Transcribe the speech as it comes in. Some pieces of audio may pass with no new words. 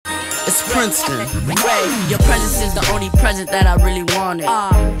It's Princeton. Ray, your presence is the only present that I really wanted.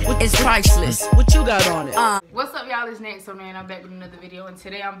 It's priceless. What you got on it? What's up, y'all? It's Next. So, man, I'm back with another video, and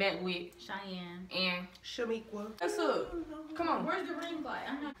today I'm back with Cheyenne and Shamiqua. what's up? Come on. Where's the ring light?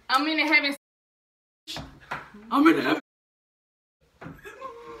 I'm in the heaven. Come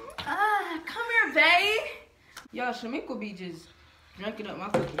here, babe. Y'all, Shamiqua be just drinking up my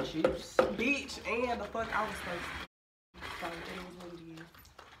fucking juice. Bitch, and the fuck I was thirsty. Sorry, it was what it is.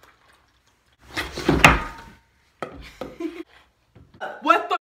 What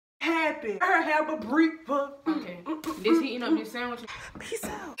the happened? Her have a brief. Okay. This heating up this sandwich. Peace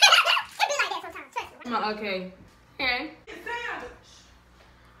out. Okay. Okay.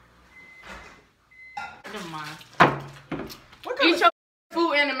 Never mind. What kind Eat of your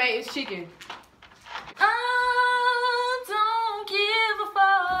food anime is chicken. I don't give a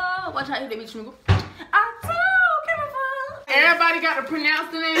fuck. Watch how I hit that bitch, Shamiqua. I don't give a fuck. Everybody got to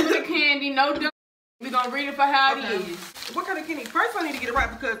pronounce the name of the candy. No dumb. We gonna read it for how it is. What kind of candy? First I need to get it right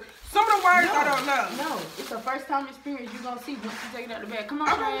because some of the words I don't know. No, it's a first time experience you gonna see once you take it out the bag. Come on,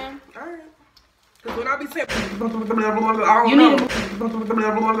 Cheyenne. Alright. Because when I be saying I don't You know. need to I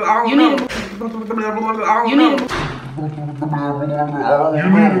don't You know. need to I don't You know.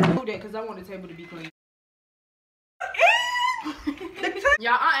 need to move that because I want the table to be clean.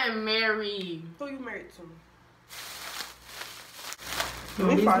 Y'all, I am married. Who you married to?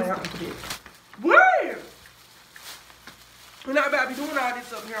 Let me find out. What? We're not about to be doing all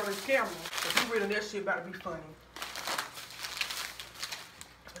this up here on this camera. If you reading that shit about to be funny.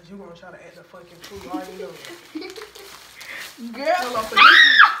 Cause you gonna try to act the fucking fool, I already know it. Girl. Hello for this.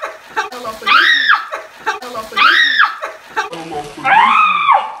 Hello for this. Hello for this.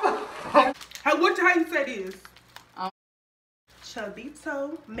 How you say this?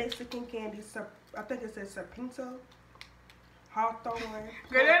 Chavito, Mexican candy, I think it says Serpento, Hawthorne,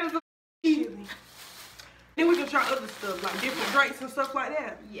 Girl, that is a chili. Then we can try other stuff, like different drinks and stuff like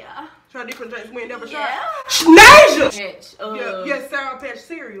that. yeah. Try different drinks we ain't never Yeah. tried. Nasia! Yeah, Sour Patch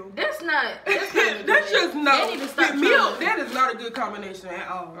cereal. That's not. That's just They no. need to stop With milk, trying. that is not a good combination at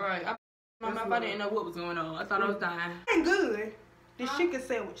all. Right. I didn't know what was going on. I thought I was dying. Ain't good. This chicken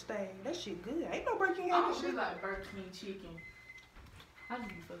sandwich thing, that shit good. Ain't no breaking I out don't this feel shit. like Burger King chicken. I just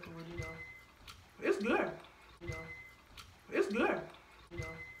be fucking with it though. It's good. You know. It's good. You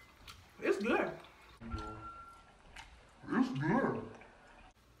know. It's good. It's good.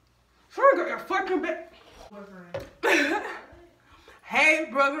 Someone got your fucking back. Hey,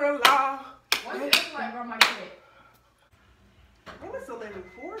 brother-in-law. What's it look like on my cat? Man, it's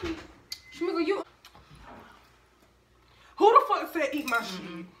 11:40. Shamiqua, you. Who the fuck said eat my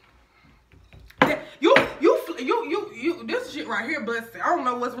shit? You, this shit right here, busted. I don't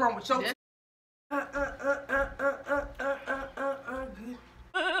know what's wrong with your.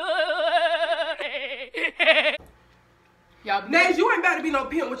 Y'all be. Nash, you ain't about to be no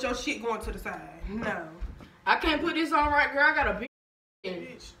pimp with your shit going to the side. No. I can't put this on right, girl. I got a big.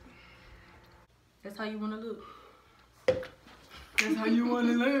 Bitch. That's how you wanna look. That's how you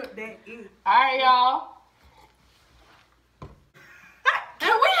wanna look. That is. Alright, y'all. And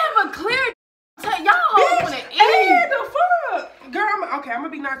we haven't cleared. Y'all wanna eat. Hey, the fuck? Girl, I'm gonna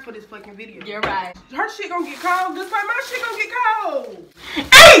be nice for this fucking video. You're right. Her shit gonna get cold just like my shit gonna get cold.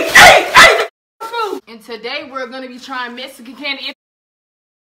 Hey! Food. And today we're gonna be trying Mexican candy.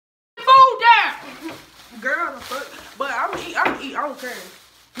 Food down. Girl, the fuck. But I'm gonna eat, I don't care.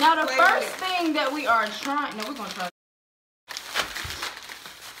 Now the Wait, first wait. thing that we are trying. No, we're gonna try.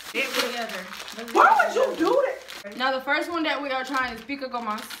 together. Why would you do that? Now the first one that we are trying is pica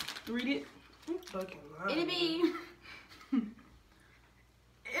gomas. Read it. You fucking lying.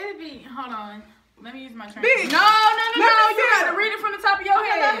 It'd be, hold on. Let me use my train. Bitch. No. Let me You see gotta it. read it from the top of your Okay,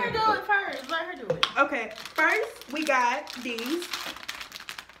 head. let her do it first. Let her do it. Okay, first we got these.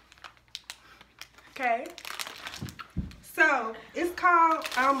 Okay. So it's called,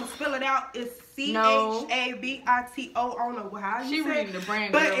 I'm gonna spell it out. It's No. Chabito. I don't know how She you say reading it, the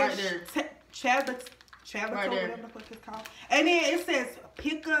brand but girl right it's there. Chabito, Right there. whatever the fuck it's called. And then it says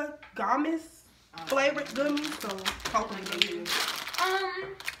pica gummies, flavored gummies. So hopefully they do.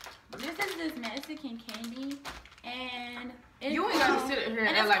 This is this Mexican candy, and it's You ain't gotta sit here and and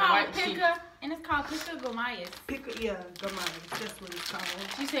act it's like called white sheep. pica, and it's called pica gomayas. Pica, yeah, gummies. That's what it's called.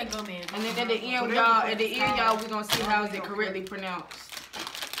 She said gomez. And then at the end, Whatever y'all, it's at the end, called. y'all, we gonna see how is it correctly pronounced.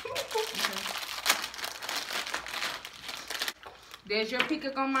 There's your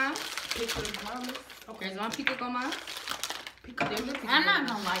pica gomas. Pica gummies. Okay. There's one pica gomas. Pica gummies. I'm not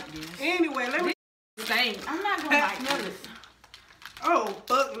gonna like this. Anyway, let me. Same. I'm not gonna like Smell this. it. Oh,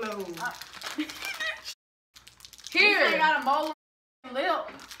 fuck no. Here. They got a mole lip.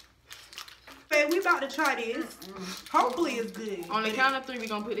 Okay, we about to try this. Hopefully it's good. On the count of 3, we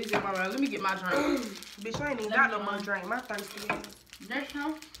gonna put this in my mouth. Let me get my drink. Bitch, I ain't even got no more drink. My thirsty ass. There's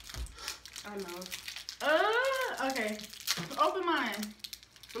no. I know. Okay. Open mine.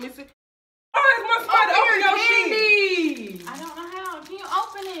 Let me see. Oh, it's my spot to open your shit. I don't know how. Can you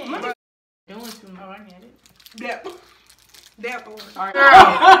open it? Doing too much. Oh, I get it. That one. All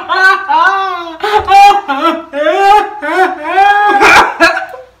right.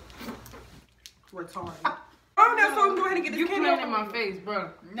 Retarded. Oh, that's so I'm going to get this You candy playing in my face, bro.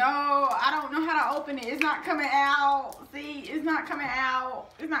 No, I don't know how to open it. It's not coming out. See, it's not coming out.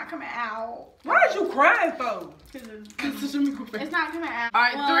 It's not coming out. Why is you crying for? It's not coming out. All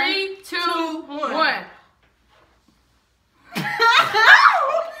right, 3, 2, 1.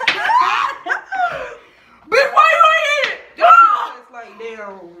 Bitch, why you ain't hit? It's like,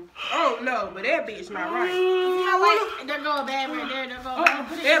 damn. I don't know, but that bitch not right. There go a bag right there. There go a bag.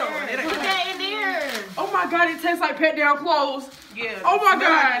 Put it That in one, there. that Put ain't that in there. Oh my God, it tastes like pet down clothes. Yeah. Oh my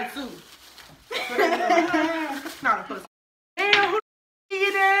God. Not a pussy. Damn, who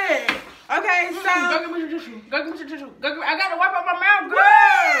did that? Okay, so. Go get me your tissue. Go get me your tissue. I gotta wipe out my mouth, girl.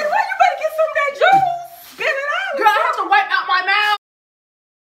 Why you better get some of that juice? Spit it out. Girl, I have to wipe out my mouth.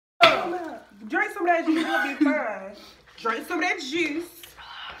 Drink some of that juice, you'll be fine. Drink some of that juice.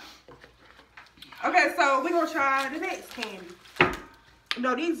 Okay, so we're gonna try the next candy.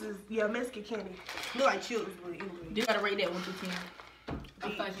 No, these is, Mexican candy. Look like chips, but anyway. You gotta rate that 1 through 10. A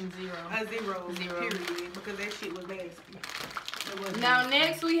fucking 0. A 0. Zero. Period. Because that shit was nasty. Now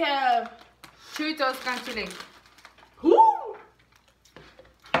next we have Churritos con chile. Who?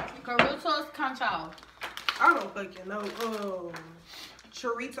 Carritos Conchal. I don't fucking know.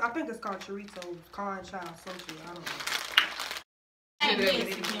 Chorizo. I think it's called chorizo. Con child, some shit. I don't know. I ain't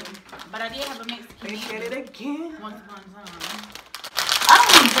Mexican, but I did have a Mexican. They said it again. Once upon a time. I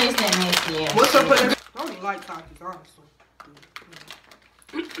don't even taste that nasty ass. What's up with it? I don't even like Takis, honestly.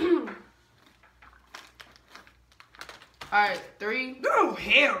 Alright, 3. No,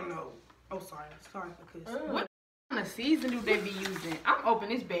 hell no. Oh, sorry. Sorry for cussing. What kind of season do they be using? I'm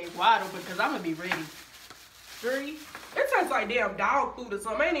opening this bag wide open because I'm gonna be ready. 3. It tastes like damn dog food or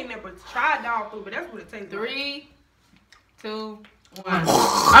something. I ain't even never tried dog food, but that's what it tastes like. 3, 2, 1.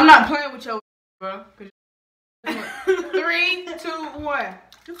 I'm not playing with your bro. 3, 2, 1.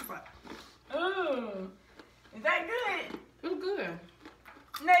 Ooh. Is that good? It's good.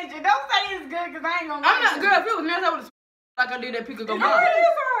 Nature, don't say it's good because I ain't gonna. I'm not good. If it was nice, I would have like I did that pickle go It's mom. alright.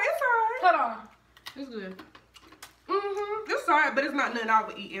 It's alright. Hold on. It's good. It's alright, but it's not nothing I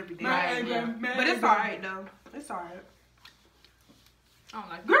would eat every day. Right, But it's alright though. It's alright. I don't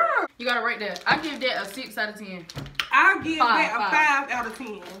like it. Girl, You gotta rate that. I give that a 6 out of 10. I'll give Five, that a 5 out of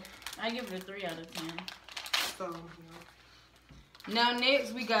 10. I give it a 3 out of 10. So, Now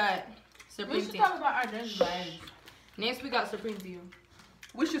next we got We should Serpentio. talk about our dress bags. Next we got Serpentio.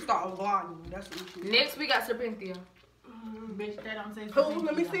 we should start vlogging. That's what we should do. Next we got Serpentio. Bitch, that don't say Who?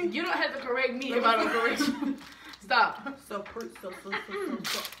 Let me see. You don't have to correct me if I don't correct you. Stop. So.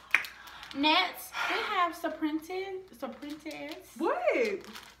 Next, we have Saprinted. What?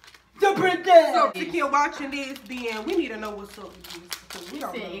 Saprinted. So, if you're watching this, then we need to know what's up with this. Because we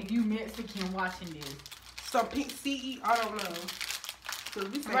don't know. If you Mexican watching this. So, CE, I don't know. Cause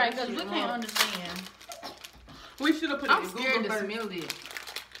we say Right, this because we shit can't wrong. understand. We should have put it I'm in scared Google to first. smell it.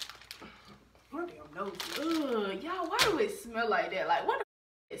 My damn nose. Ugh, y'all, why do it smell like that? Like, what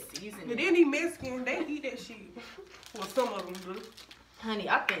the f- is And seasoning? then these Mexicans, they eat that shit. Well, some of them do. Honey,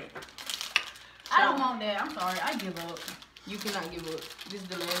 I think I don't want that. I'm sorry. I give up. you cannot give up. This is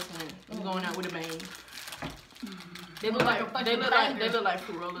the last one. We're going out with a bang. They look like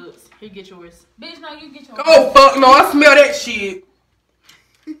fruit roll-ups. Here, get yours. Bitch, no, you get your. Oh, fuck no. I smell that shit.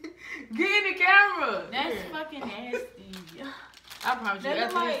 Get in the camera. That's Here. fucking nasty. I promise you. They look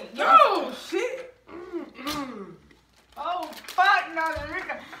after like. this- Oh, shit. Oh, fuck no,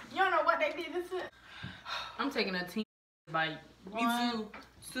 Rika. You don't know what they did this to. I'm taking a team bite. Me too.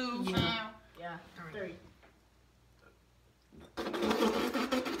 Two. Yeah. 3.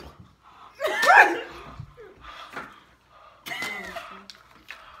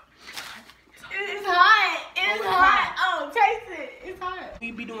 It's hot. It's hot. Oh, taste it. It's hot.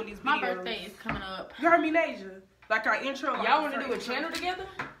 We be doing these videos. My birthday is coming up. You heard me, Nasia. Like our intro. like Y'all the want to do a first channel intro. together?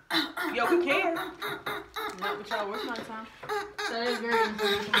 Yo, we can. Not with y'all working all the time. So that's very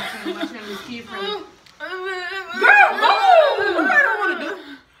important for my channel. My channel is kid friendly. Girl, what I don't want to do.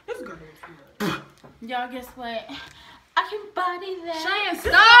 This girl is too much. Y'all, guess what? I can body that. Cheyenne,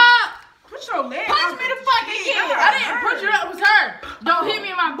 stop! Put your leg Punch me the fucking kid. I didn't push it up. It was her. Don't hit me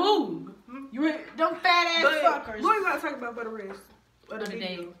in my boob. You them fat ass But fuckers. what you gotta talk about for the rest of For the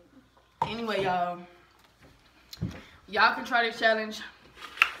day. video? Anyway, y'all can try this challenge.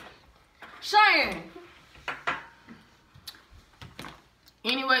 Cheyenne.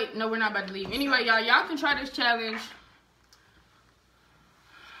 Anyway, no, we're not about to leave. Anyway, y'all can try this challenge.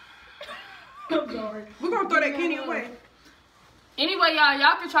 I'm sorry. We're gonna throw that candy away. Anyway,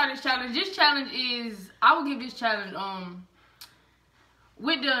 y'all can try this challenge. This challenge is, I will give this challenge,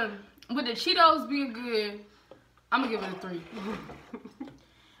 with the Cheetos being good, I'm gonna give it a 3.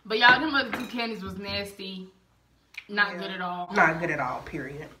 But y'all, them other 2 candies was nasty. Not good at all. Not good at all,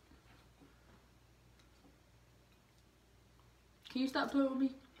 period. Can you stop playing with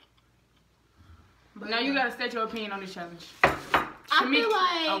me? Now you gotta state your opinion on this challenge. I feel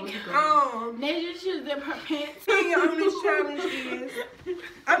like they just should zip her pants. Opinion on this challenge is,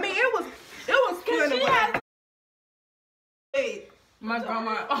 I mean, it was fun. Hey, my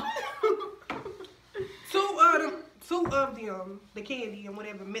grandma. Two of them, the candy and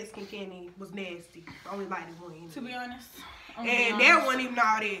whatever Mexican candy was nasty. I only liked it one. To be honest. And that wasn't even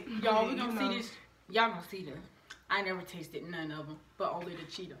all that. Y'all, we gonna see this. Y'all gonna see this. I never tasted none of them, but only the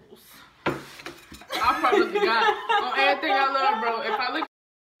Cheetos. I probably forgot on everything I love, bro. If I look at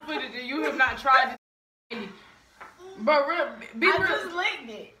footage and you have not tried this candy, bro, be real. I just licked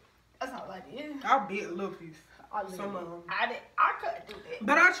it. That's all I did. I bit a little piece. I couldn't do that.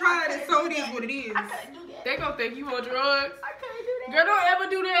 But I tried it, so it is what it is. I couldn't do that. They gonna think you on drugs. I couldn't do that. Girl, don't ever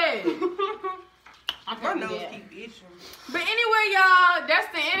do that. My nose keep itching. But anyway, y'all, that's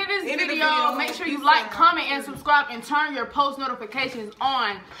the end of this video. Make sure you like, comment, and subscribe, and turn your post notifications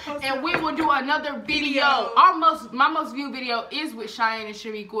on. And we will do another video. My most viewed video is with Cheyenne and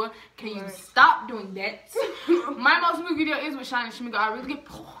Shamika. Can you stop doing that? My most viewed video is with Cheyenne and Shamika. I really get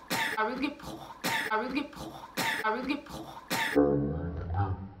poor. I really get poor. I really get poor. I really get poor.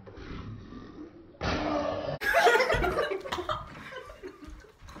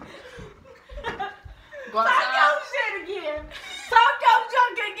 Go outside. Talk your shit again. Talk your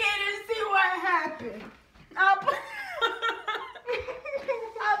junk again and see what happened. I'll put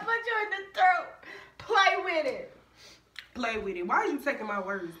you in the throat. Play with it. Play with it. Why are you taking my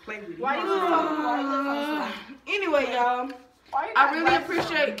words? Play with it. Why you so Anyway, y'all. I really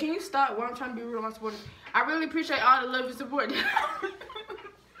appreciate. Can you stop? Well, I'm trying to be real with my supporters. I really appreciate all the love and support.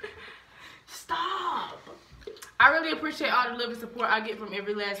 Stop. I really appreciate all the love and support I get from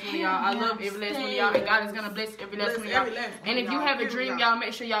every last one of y'all. I love every last one of y'all, and God is gonna bless every last one of y'all. And if you have a dream, y'all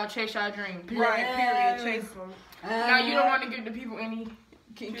make sure y'all chase y'all dream. Right, period. Chase them. Now you don't want to give the people any.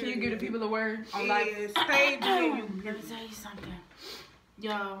 Can you give the people a word on life? Stay genuine. Let me tell you something,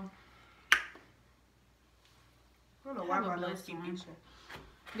 y'all. I don't know why my nose keep itching.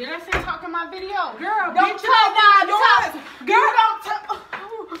 Did I say talk in my video? Girl, don't talk now. Girl, don't talk.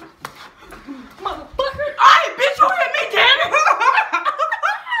 Motherfucker. Alright, bitch, you hit me, damn it.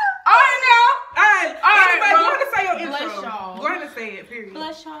 Alright now. Alright, go ahead and say your intro. Bless y'all. Go ahead and say it, period.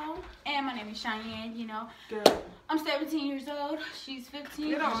 Bless y'all. And my name is Cheyenne, you know. Girl. I'm 17 years old. She's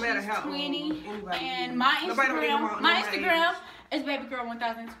 15. It don't matter she's how 20. old And my Instagram is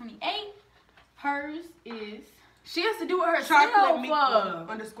babygirl1028. Hers is. She has to do it herself. Chocolate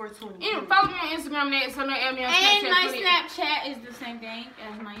 _20. Even follow me on Instagram, Nate. So no, add me on Snapchat. And my Snapchat is the same thing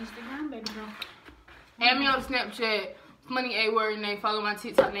as my Instagram, baby girl. Add me on Snapchat, Funny A Word Nate. Follow my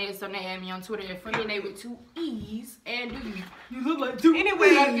TikTok, Nate. So Nate, add me on Twitter at Funny Nate with 2 E's. And do you look like 2 Anyway,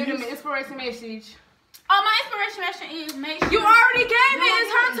 you gotta give them an inspiration message. Oh, my inspiration message is make sure you already gave me.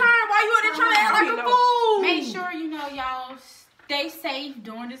 It's her turn. Why you out there trying to act like a fool? Make sure you know y'all stay safe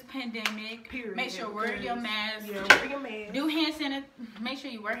during this pandemic. Period. Make sure wear your mask. Yeah, wear your mask. Do hand sanitizer. Make sure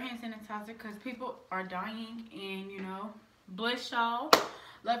you wear hand sanitizer because people are dying. And you know, bless y'all.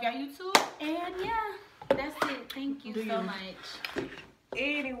 Love y'all YouTube. And yeah, that's it. Thank you so much.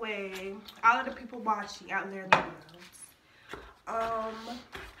 Anyway, all of the people watching out there in the world,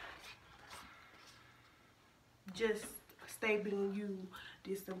 just stay being you.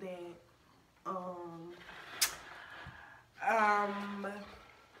 This and that. I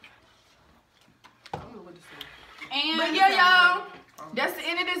don't know what to say. But yeah, y'all, that's the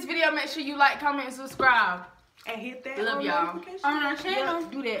end of this video. Make sure you like, comment, and subscribe. And hit that Love y'all. On our channel. Yeah,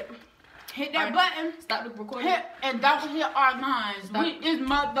 do that. Hit that button. Stop the recording. Hit, and don't hit our lines. With this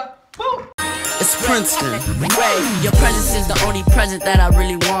mother. Boom. It's Princeton. Ray, your presence is the only present that I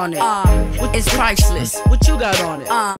really wanted. It's priceless. What you got on it?